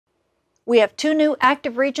We have 2 new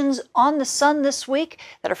active regions on the Sun this week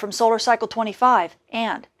that are from solar cycle 25,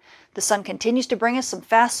 and the Sun continues to bring us some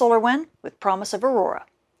fast solar wind with promise of aurora.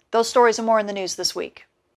 Those stories and more in the news this week.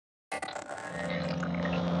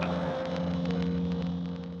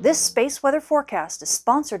 This space weather forecast is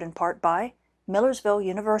sponsored in part by Millersville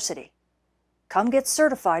University. Come get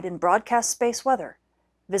certified in broadcast space weather.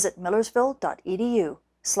 Visit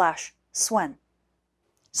millersville.edu/SWEN.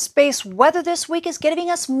 Space weather this week is giving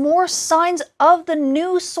us more signs of the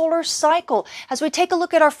new solar cycle. As we take a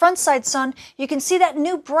look at our front side sun, you can see that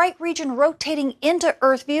new bright region rotating into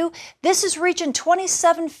Earth view. This is region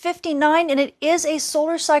 2759, and it is a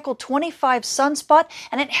solar cycle 25 sunspot,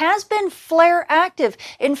 and it has been flare active.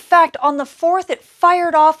 In fact, on the 4th, it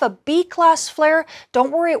fired off a B-class flare.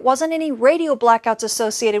 Don't worry, it wasn't any radio blackouts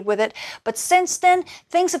associated with it. But since then,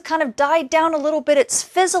 things have kind of died down a little bit. It's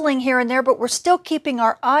fizzling here and there, but we're still keeping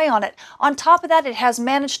our eye on it. On top of that, it has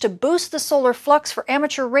managed to boost the solar flux for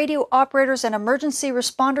amateur radio operators and emergency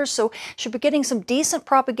responders, so should be getting some decent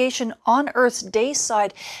propagation on Earth's day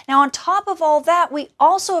side. Now, on top of all that, we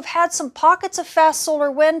also have had some pockets of fast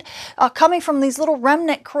solar wind coming from these little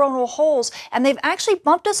remnant coronal holes, and they've actually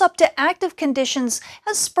bumped us up to active conditions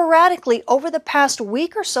sporadically over the past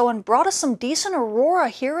week or so and brought us some decent aurora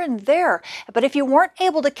here and there. But if you weren't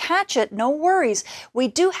able to catch it, no worries. We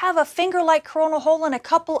do have a finger-like coronal hole and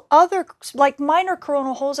a couple other minor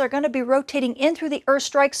coronal holes are going to be rotating in through the Earth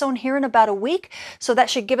strike zone here in about a week, so that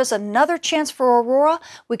should give us another chance for aurora.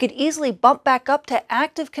 We could easily bump back up to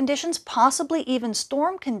active conditions, possibly even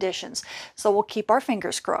storm conditions, so we'll keep our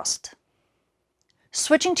fingers crossed.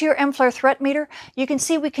 Switching to your M-flare threat meter, you can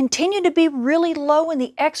see we continue to be really low in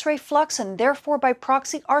the X-ray flux, and therefore by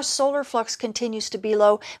proxy our solar flux continues to be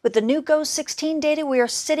low. With the new GOES 16 data, we are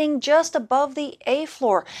sitting just above the A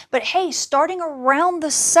floor. But hey, starting around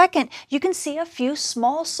the 2nd, you can see a few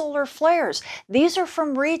small solar flares. These are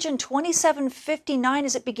from region 2759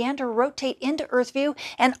 as it began to rotate into Earth view,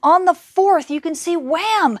 and on the 4th you can see,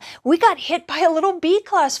 wham, we got hit by a little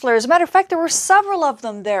B-class flare. As a matter of fact, there were several of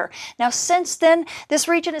them there. Now since then, this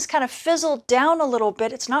region has kind of fizzled down a little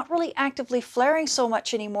bit. It's not really actively flaring so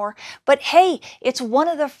much anymore. But hey, it's one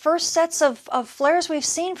of the first sets of flares we've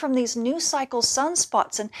seen from these new cycle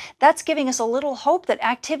sunspots, and that's giving us a little hope that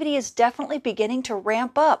activity is definitely beginning to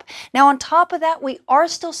ramp up. Now on top of that, we are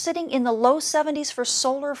still sitting in the low 70s for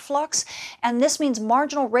solar flux, and this means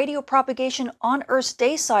marginal radio propagation on Earth's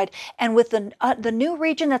day side. And with the new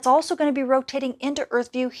region that's also going to be rotating into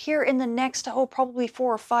Earth view here in the next, probably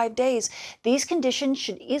 4 or 5 days, these conditions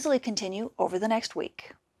should easily continue over the next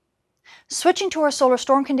week. Switching to our solar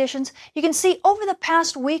storm conditions, you can see over the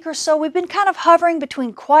past week or so we've been kind of hovering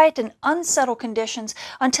between quiet and unsettled conditions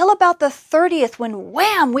until about the 30th when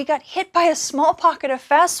wham, we got hit by a small pocket of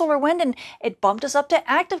fast solar wind and it bumped us up to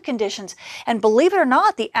active conditions. And believe it or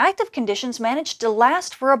not, the active conditions managed to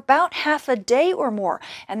last for about half a day or more,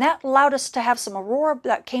 and that allowed us to have some aurora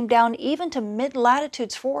that came down even to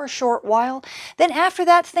mid-latitudes for a short while. Then after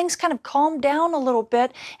that, things kind of calmed down a little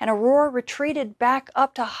bit and aurora retreated back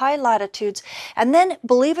up to high latitudes. And then,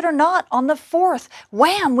 believe it or not, on the 4th,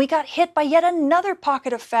 wham, we got hit by yet another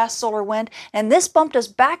pocket of fast solar wind, and this bumped us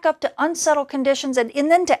back up to unsettled conditions and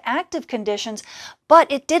then to active conditions. But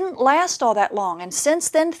it didn't last all that long, and since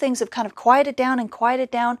then things have kind of quieted down and quieted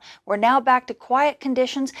down. We're now back to quiet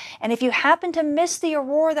conditions, and if you happen to miss the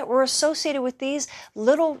aurora that were associated with these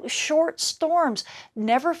little short storms,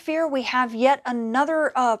 never fear, we have yet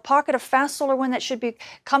another pocket of fast solar wind that should be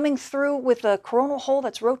coming through with a coronal hole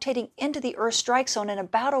that's rotating into the Earth strike zone in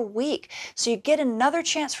about a week. So you get another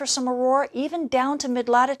chance for some aurora, even down to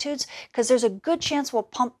mid-latitudes, because there's a good chance we'll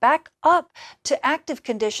pump back up to active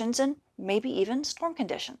conditions and maybe even storm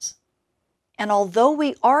conditions. And although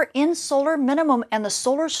we are in solar minimum and the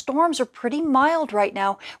solar storms are pretty mild right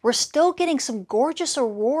now, we're still getting some gorgeous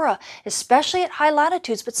aurora, especially at high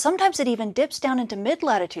latitudes, but sometimes it even dips down into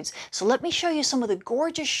mid-latitudes. So let me show you some of the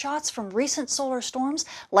gorgeous shots from recent solar storms,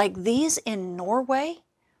 like these in Norway.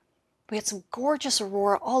 We had some gorgeous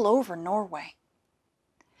aurora all over Norway.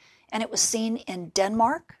 And it was seen in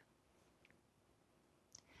Denmark.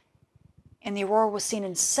 And the aurora was seen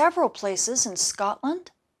in several places in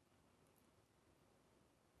Scotland.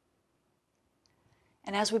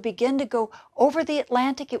 And as we begin to go over the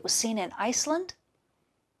Atlantic, it was seen in Iceland.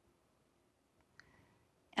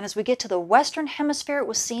 And as we get to the Western Hemisphere, it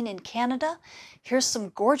was seen in Canada. Here's some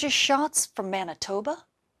gorgeous shots from Manitoba.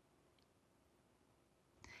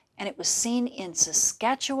 And it was seen in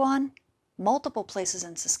Saskatchewan, multiple places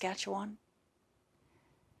in Saskatchewan.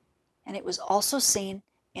 And it was also seen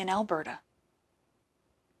in Alberta.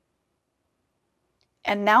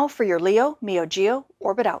 And now for your Leo Neogeo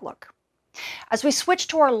Orbit Outlook. As we switch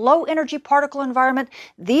to our low energy particle environment,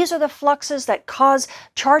 these are the fluxes that cause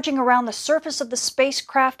charging around the surface of the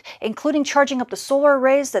spacecraft, including charging up the solar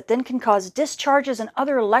arrays that then can cause discharges and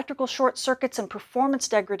other electrical short circuits and performance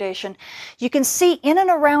degradation. You can see in and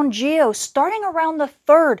around Geo, starting around the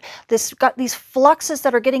 3rd, this got these fluxes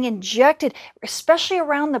that are getting injected, especially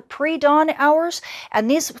around the pre-dawn hours, and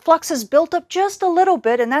these fluxes built up just a little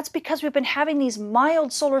bit, and that's because we've been having these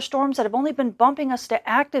mild solar storms that have only been bumping us to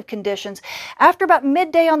active conditions. After about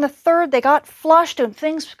midday on the 3rd, they got flushed and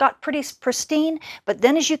things got pretty pristine. But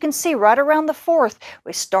then, as you can see, right around the 4th,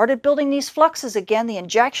 we started building these fluxes again. The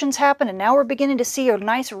injections happened, and now we're beginning to see a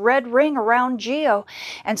nice red ring around Geo.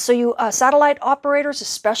 And so you satellite operators,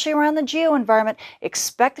 especially around the Geo environment,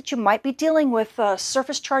 expect that you might be dealing with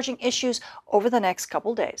surface charging issues over the next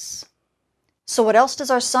couple days. So what else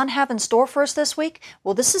does our sun have in store for us this week?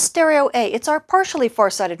 Well, this is stereo A. It's our partially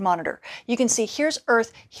farsighted monitor. You can see here's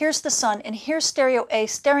Earth, here's the sun, and here's stereo A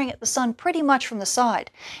staring at the sun pretty much from the side.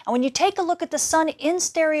 And when you take a look at the sun in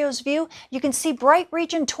stereo's view, you can see bright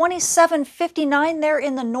region 2759 there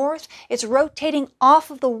in the north. It's rotating off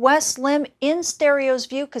of the west limb in stereo's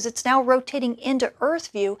view because it's now rotating into Earth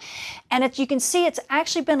view. And you can see it's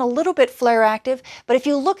actually been a little bit flare active, but if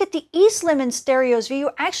you look at the east limb in stereo's view, you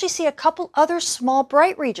actually see a couple other small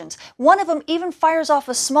bright regions. One of them even fires off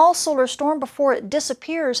a small solar storm before it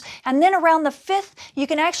disappears, and then around the 5th you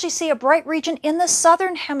can actually see a bright region in the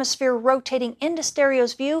southern hemisphere rotating into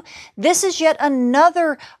stereo's view. This is yet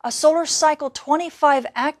another solar cycle 25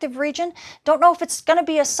 active region. Don't know if it's going to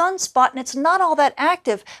be a sunspot, and it's not all that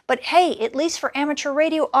active, but hey, at least for amateur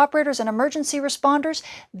radio operators and emergency responders,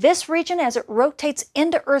 this region, as it rotates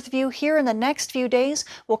into Earth view here in the next few days,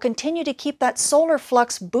 will continue to keep that solar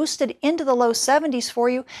flux boosted into the low 70s for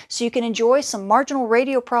you, so you can enjoy some marginal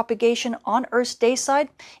radio propagation on Earth's day side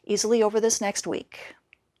easily over this next week.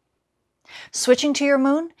 Switching to your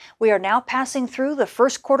moon, we are now passing through the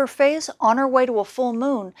first quarter phase on our way to a full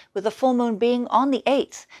moon, with the full moon being on the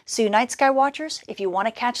 8th. So you night sky watchers, if you want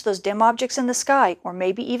to catch those dim objects in the sky, or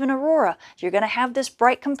maybe even aurora, you're going to have this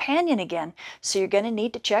bright companion again, so you're going to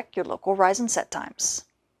need to check your local rise and set times.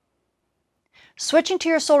 Switching to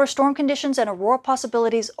your solar storm conditions and aurora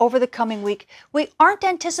possibilities over the coming week, we aren't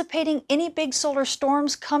anticipating any big solar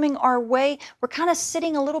storms coming our way. We're kind of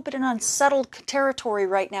sitting a little bit in unsettled territory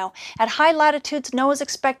right now. At high latitudes, NOAA's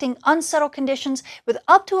expecting unsettled conditions with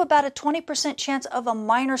up to about a 20% chance of a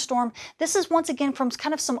minor storm. This is once again from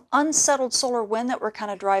kind of some unsettled solar wind that we're kind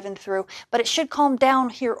of driving through, but it should calm down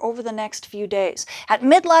here over the next few days. At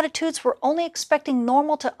mid-latitudes, we're only expecting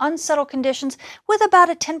normal to unsettled conditions with about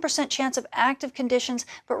a 10% chance of active conditions,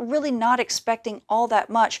 but really not expecting all that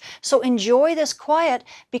much. So enjoy this quiet,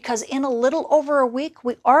 because in a little over a week,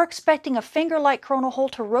 we are expecting a finger-like coronal hole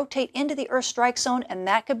to rotate into the Earth strike zone, and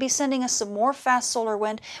that could be sending us some more fast solar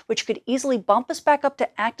wind, which could easily bump us back up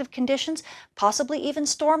to active conditions, possibly even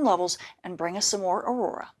storm levels, and bring us some more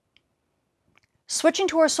aurora. Switching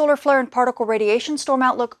to our solar flare and particle radiation storm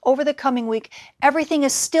outlook over the coming week, everything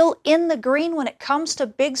is still in the green when it comes to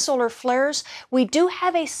big solar flares. We do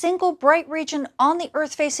have a single bright region on the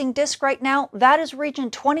Earth-facing disk right now. That is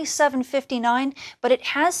region 2759, but it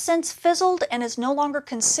has since fizzled and is no longer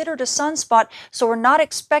considered a sunspot, so we're not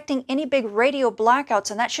expecting any big radio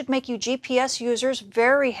blackouts, and that should make you GPS users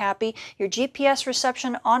very happy. Your GPS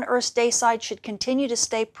reception on Earth's day side should continue to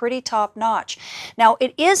stay pretty top-notch. Now,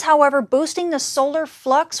 it is, however, boosting the solar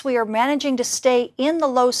flux. We are managing to stay in the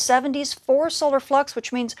low 70s for solar flux,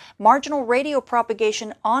 which means marginal radio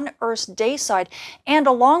propagation on Earth's day side. And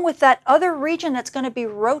along with that other region that's going to be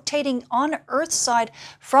rotating on Earth's side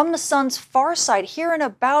from the sun's far side here in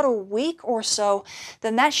about a week or so,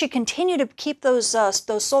 then that should continue to keep those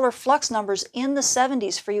solar flux numbers in the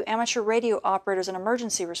 70s for you amateur radio operators and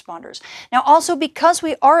emergency responders. Now, also because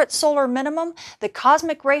we are at solar minimum, the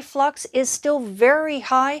cosmic ray flux is still very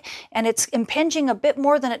high, and it's impinging a bit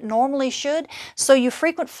more than it normally should. So you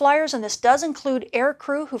frequent flyers, and this does include air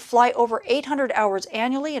crew who fly over 800 hours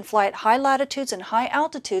annually and fly at high latitudes and high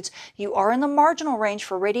altitudes, you are in the marginal range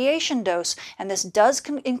for radiation dose, and this does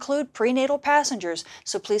include prenatal passengers.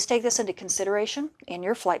 So please take this into consideration in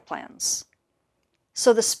your flight plans.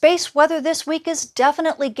 So the space weather this week is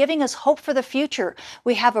definitely giving us hope for the future.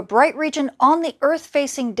 We have a bright region on the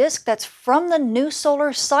Earth-facing disk that's from the new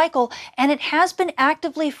solar cycle, and it has been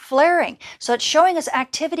actively flaring. So it's showing us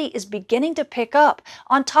activity is beginning to pick up.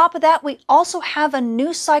 On top of that, we also have a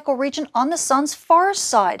new cycle region on the sun's far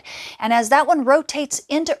side. And as that one rotates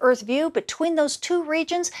into Earth view, between those two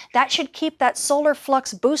regions, that should keep that solar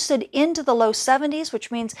flux boosted into the low 70s,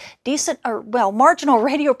 which means decent, or well, marginal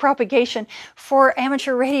radio propagation for amateur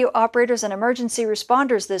amateur radio operators and emergency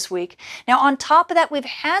responders this week. Now, on top of that, we've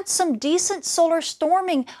had some decent solar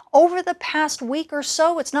storming over the past week or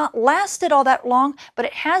so. It's not lasted all that long, but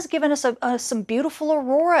it has given us some beautiful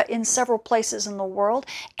aurora in several places in the world.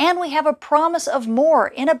 And we have a promise of more.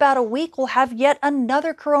 In about a week, we'll have yet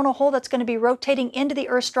another coronal hole that's going to be rotating into the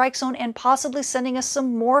Earth strike zone and possibly sending us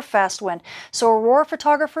some more fast wind. So aurora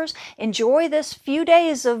photographers, enjoy this few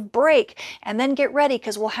days of break and then get ready,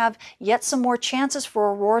 because we'll have yet some more chances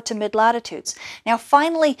for aurora to mid-latitudes. Now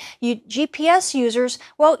finally, you GPS users,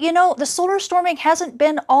 well, you know, the solar storming hasn't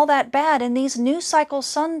been all that bad, and these new cycle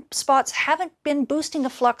sunspots haven't been boosting the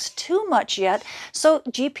flux too much yet. So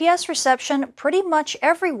GPS reception pretty much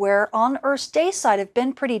everywhere on Earth's day side have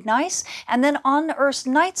been pretty nice, and then on Earth's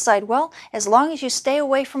night side, well, as long as you stay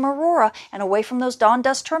away from aurora and away from those dawn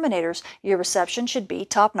dust terminators, your reception should be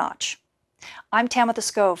top-notch. I'm Tamitha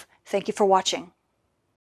Skov. Thank you for watching.